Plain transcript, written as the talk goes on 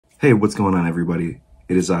Hey, what's going on, everybody?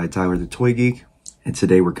 It is I, Tyler the Toy Geek, and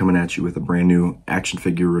today we're coming at you with a brand new action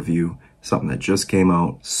figure review, something that just came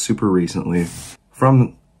out super recently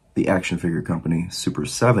from the action figure company,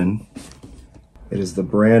 Super7. It is the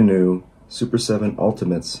brand new Super7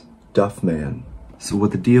 Ultimates Duffman. So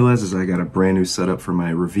what the deal is I got a brand new setup for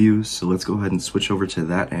my reviews, so let's go ahead and switch over to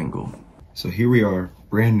that angle. So here we are,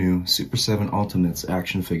 brand new Super7 Ultimates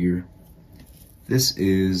action figure. This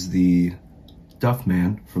is the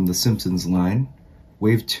Duffman from the Simpsons line,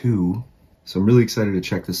 Wave 2. So I'm really excited to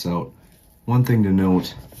check this out. One thing to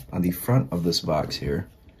note on the front of this box here,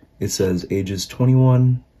 it says ages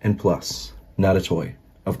 21 and plus, not a toy,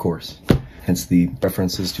 of course. Hence the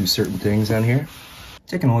references to certain things on here.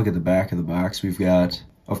 Taking a look at the back of the box, we've got,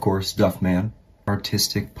 of course, Duffman,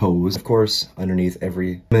 artistic pose. Of course, underneath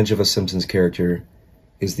every image of a Simpsons character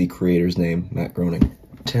is the creator's name, Matt Groening.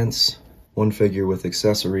 Tense, one figure with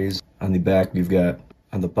accessories. On the back,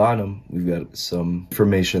 on the bottom, we've got some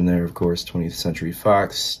information there, of course, 20th Century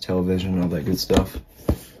Fox, television, all that good stuff.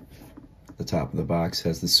 The top of the box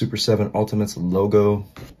has the Super7 Ultimates logo.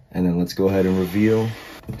 And then let's go ahead and reveal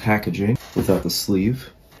the packaging without the sleeve.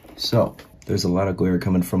 So, there's a lot of glare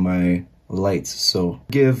coming from my lights, so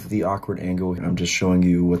give the awkward angle. I'm just showing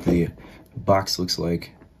you what the box looks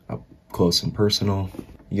like up close and personal.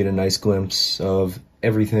 You get a nice glimpse of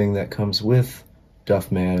everything that comes with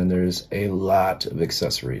Duffman, and there's a lot of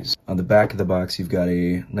accessories. On the back of the box, you've got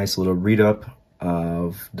a nice little read-up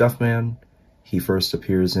of Duffman. He first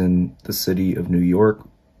appears in the city of New York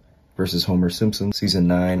versus Homer Simpson, Season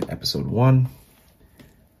 9, Episode 1.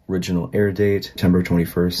 Original air date, September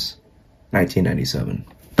 21st, 1997.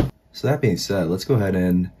 So that being said, let's go ahead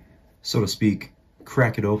and, so to speak,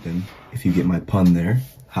 crack it open, if you get my pun there,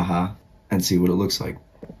 haha, and see what it looks like.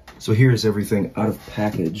 So here's everything out of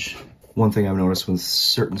package. One thing I've noticed with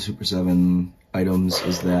certain Super7 items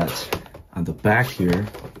is that on the back here,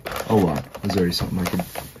 oh wow, there's already something I could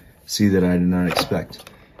see that I did not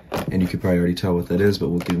expect. And you could probably already tell what that is, but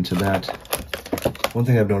we'll get into that. One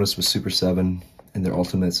thing I've noticed with Super7 and their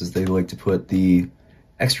Ultimates is they like to put the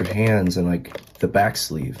extra hands in like the back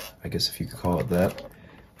sleeve, I guess if you could call it that.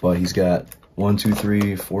 But he's got 1, 2,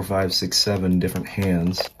 3, 4, 5, 6, 7 different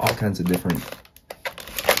hands, all kinds of different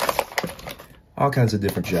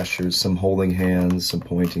gestures, some holding hands, some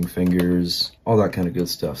pointing fingers, all that kind of good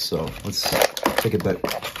stuff. So let's take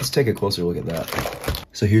a closer look at that.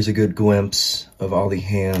 So here's a good glimpse of all the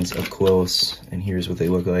hands up close, and here's what they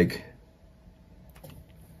look like.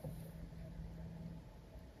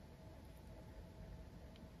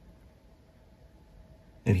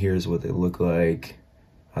 And here's what they look like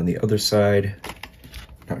on the other side.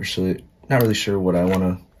 Not really sure what I want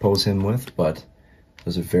to pose him with, but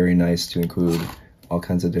those are very nice to include all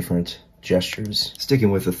kinds of different gestures. Sticking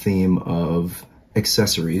with the theme of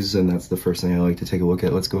accessories, and that's the first thing I like to take a look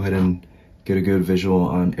at. Let's go ahead and get a good visual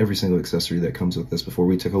on every single accessory that comes with this before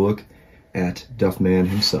we take a look at Duffman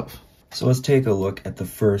himself. So let's take a look at the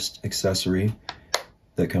first accessory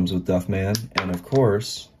that comes with Duffman, and of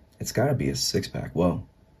course, it's gotta be a 6-pack. Well,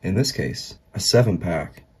 in this case, a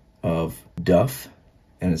 7-pack of Duff,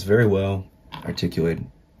 and it's very well articulated.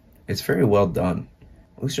 It's very well done.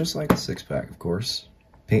 Looks just like a 6-pack, of course.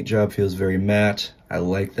 Paint job feels very matte. I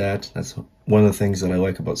like that. That's one of the things that I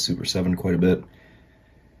like about Super7 quite a bit,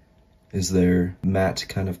 is their matte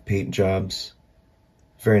kind of paint jobs.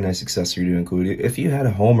 Very nice accessory to include. If you had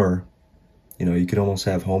a Homer, you know, you could almost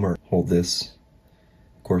have Homer hold this.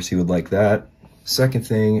 Of course, he would like that. Second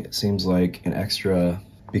thing, it seems like an extra,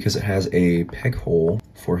 because it has a peg hole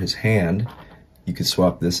for his hand, you could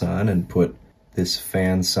swap this on and put this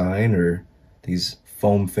fan sign or these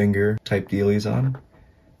foam finger type dealies on.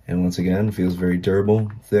 And once again, feels very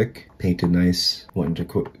durable, thick, painted nice. Went into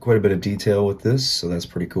quite a bit of detail with this, so that's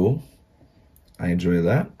pretty cool. I enjoy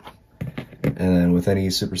that. And then with any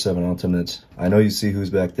Super7 Ultimate, I know you see who's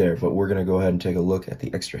back there, but we're gonna go ahead and take a look at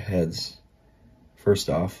the extra heads first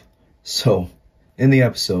off. So in the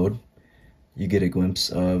episode, you get a glimpse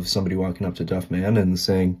of somebody walking up to Duffman and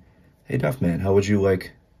saying, "Hey Duffman, how would you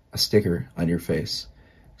like a sticker on your face?"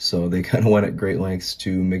 So they kind of went at great lengths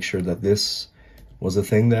to make sure that this was a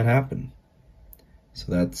thing that happened.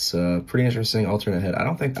 So that's a pretty interesting alternate head. I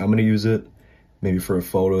don't think I'm going to use it. Maybe for a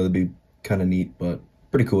photo, it'd be kind of neat, but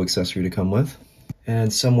pretty cool accessory to come with.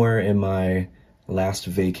 And somewhere in my last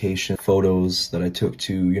vacation photos that I took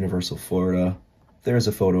to Universal Florida, there's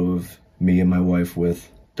a photo of me and my wife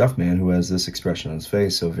with Duffman, who has this expression on his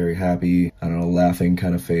face, so very happy, I don't know, laughing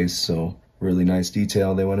kind of face. So really nice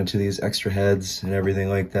detail. They went into these extra heads and everything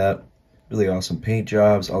like that. Really awesome paint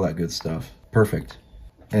jobs, all that good stuff. Perfect.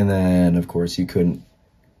 And then, of course, you couldn't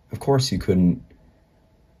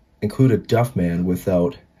include a Duffman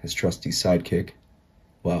without his trusty sidekick.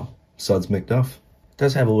 Well, Sudds McDuff.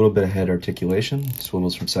 Does have a little bit of head articulation,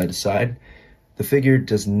 swivels from side to side. The figure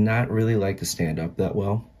does not really like to stand up that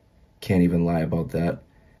well. Can't even lie about that.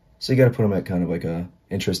 So you gotta put him at kind of like a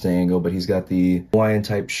interesting angle, but he's got the Hawaiian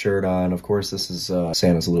type shirt on. Of course, this is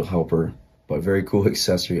Santa's little helper, but very cool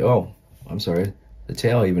accessory. Oh, I'm sorry. The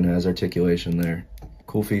tail even has articulation there.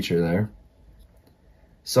 Cool feature there.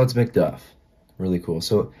 Sudds McDuff. Really cool.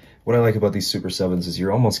 So what I like about these Super 7s is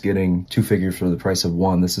you're almost getting two figures for the price of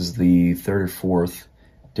one. This is the third or fourth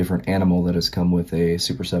different animal that has come with a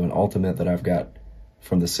Super 7 Ultimate that I've got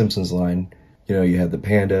from the Simpsons line. You know, you had the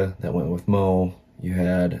panda that went with Mo. You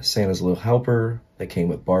had Santa's little helper that came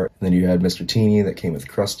with Bart. And then you had Mr. Teeny that came with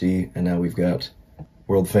Krusty. And now we've got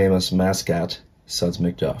world famous mascot Sudds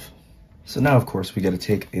McDuff. So now, of course, we got to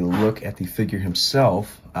take a look at the figure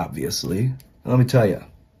himself, obviously. And let me tell you,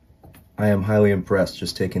 I am highly impressed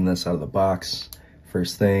just taking this out of the box.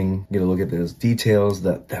 First thing, get a look at those details.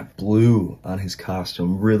 That blue on his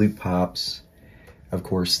costume really pops. Of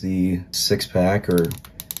course, the six-pack, or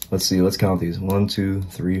let's see, let's count these. 1, 2,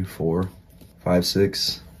 3, 4, 5,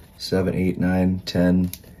 6, 7, 8,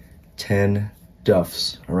 9, 10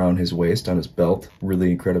 Duffs around his waist, on his belt.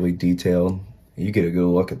 Really incredibly detailed. You get a good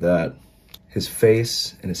look at that. His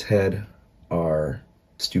face and his head are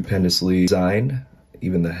stupendously designed.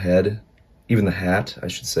 Even the head, even the hat, I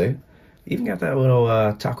should say. Even got that little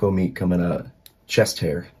taco meat coming out, chest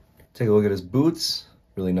hair. Take a look at his boots,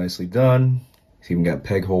 really nicely done. He's even got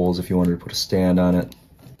peg holes if you wanted to put a stand on it.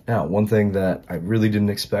 Now, one thing that I really didn't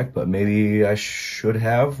expect, but maybe I should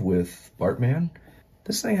have with Bartman,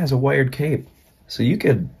 this thing has a wired cape. So you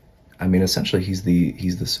could, I mean, essentially he's the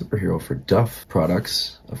superhero for Duff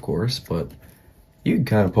products, of course, but you can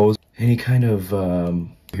kind of pose any kind of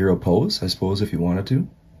hero pose, I suppose, if you wanted to.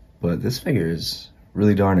 But this figure is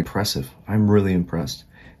really darn impressive. I'm really impressed.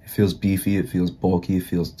 It feels beefy, it feels bulky, it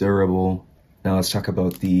feels durable. Now let's talk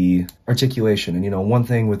about the articulation. And you know, one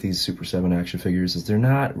thing with these Super 7 action figures is they're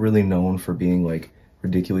not really known for being like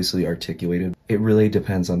ridiculously articulated. It really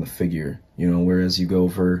depends on the figure, you know, whereas you go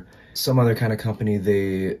for some other kind of company,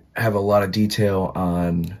 they have a lot of detail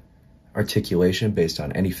on articulation based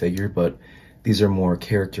on any figure, but these are more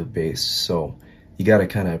character based. So you got to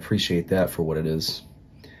kind of appreciate that for what it is.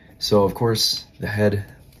 So of course the head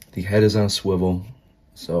is on a swivel,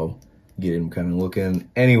 so get him kind of looking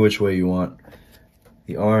any which way you want.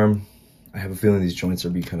 The arm, I have a feeling these joints are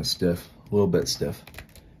be kind of stiff, a little bit stiff.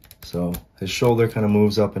 So his shoulder kind of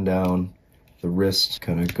moves up and down. The wrist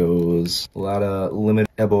kind of goes, a lot of limited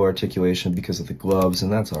elbow articulation because of the gloves,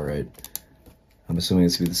 and that's all right. I'm assuming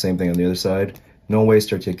it's gonna be the same thing on the other side. No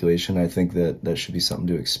waist articulation. I think that should be something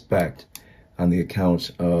to expect on the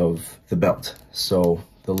account of the belt. So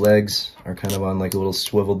the legs are kind of on like a little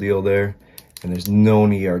swivel deal there, and there's no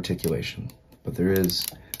knee articulation, but there is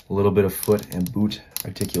a little bit of foot and boot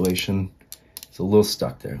articulation. It's a little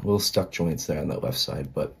stuck there, little stuck joints there on that left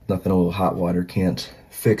side, but nothing a little hot water can't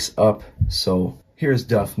fix up. So here's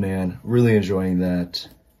Duffman, really enjoying that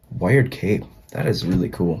wired cape. That is really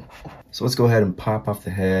cool. So let's go ahead and pop off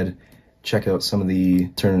the head, check out some of the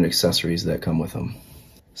alternate accessories that come with them.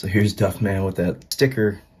 So here's Duffman with that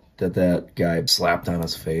sticker that guy slapped on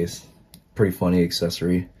his face. Pretty funny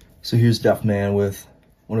accessory. So here's Duffman with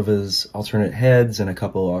one of his alternate heads and a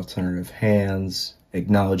couple alternative hands,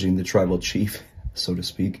 acknowledging the tribal chief, so to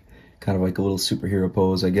speak. Kind of like a little superhero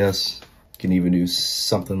pose, I guess. You can even do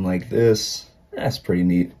something like this. That's pretty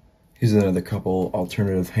neat. Here's another couple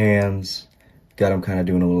alternative hands. Got him kind of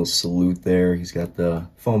doing a little salute there. He's got the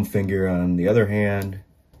foam finger on the other hand.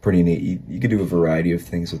 Pretty neat. You could do a variety of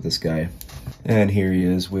things with this guy. And here he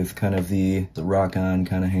is with kind of the rock-on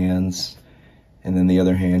kind of hands. And then the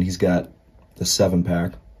other hand, he's got the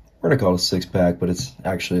 7-pack. We're gonna call it a 6-pack, but it's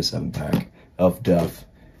actually a 7-pack of Duff.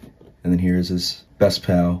 And then here's his best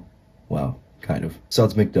pal. Well, kind of.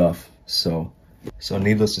 Sudds McDuff. So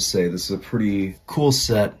needless to say, this is a pretty cool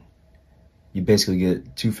set. You basically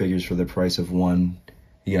get two figures for the price of one.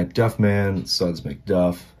 You got Duffman, Sudds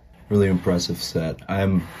McDuff. Really impressive set.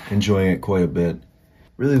 I'm enjoying it quite a bit.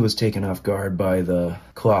 Really was taken off guard by the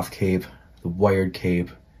cloth cape, the wired cape,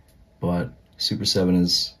 but Super 7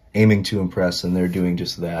 is aiming to impress, and they're doing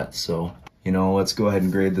just that. So, you know, let's go ahead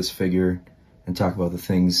and grade this figure and talk about the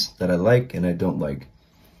things that I like and I don't like.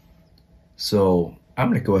 So I'm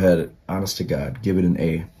gonna go ahead, honest to God, give it an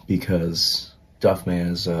A, because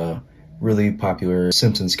Duffman is a really popular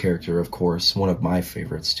Simpsons character, of course, one of my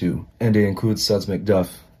favorites too. And it includes Sudds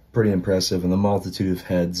McDuff, pretty impressive, and the multitude of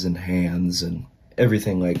heads and hands and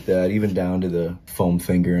everything like that, even down to the foam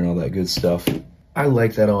finger and all that good stuff. I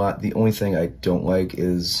like that a lot. The only thing I don't like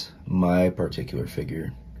is my particular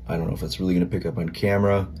figure. I don't know if it's really going to pick up on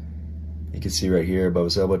camera. You can see right here above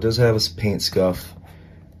his elbow, it does have a paint scuff.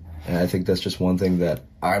 And I think that's just one thing that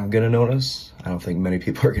I'm going to notice. I don't think many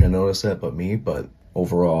people are going to notice that but me, but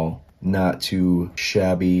overall, not too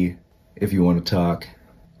shabby if you want to talk,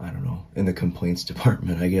 I don't know, in the complaints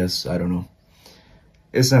department, I guess. I don't know.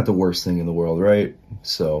 It's not the worst thing in the world, right?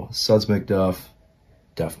 So, Sudds McDuff,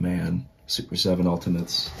 Duffman, Super7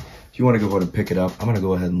 Ultimates. If you want to go ahead and pick it up, I'm going to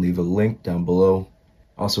go ahead and leave a link down below,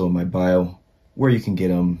 also in my bio, where you can get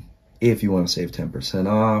them if you want to save 10%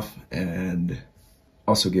 off, and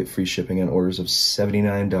also get free shipping on orders of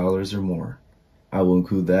 $79 or more. I will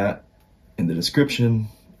include that in the description,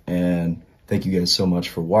 and thank you guys so much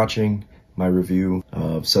for watching my review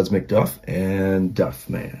of Sudds McDuff and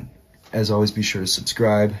Duffman. As always, be sure to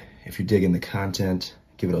subscribe. If you're digging the content,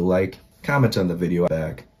 give it a like, comment on the video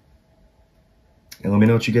back, and let me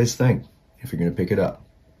know what you guys think if you're going to pick it up.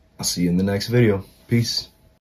 I'll see you in the next video. Peace.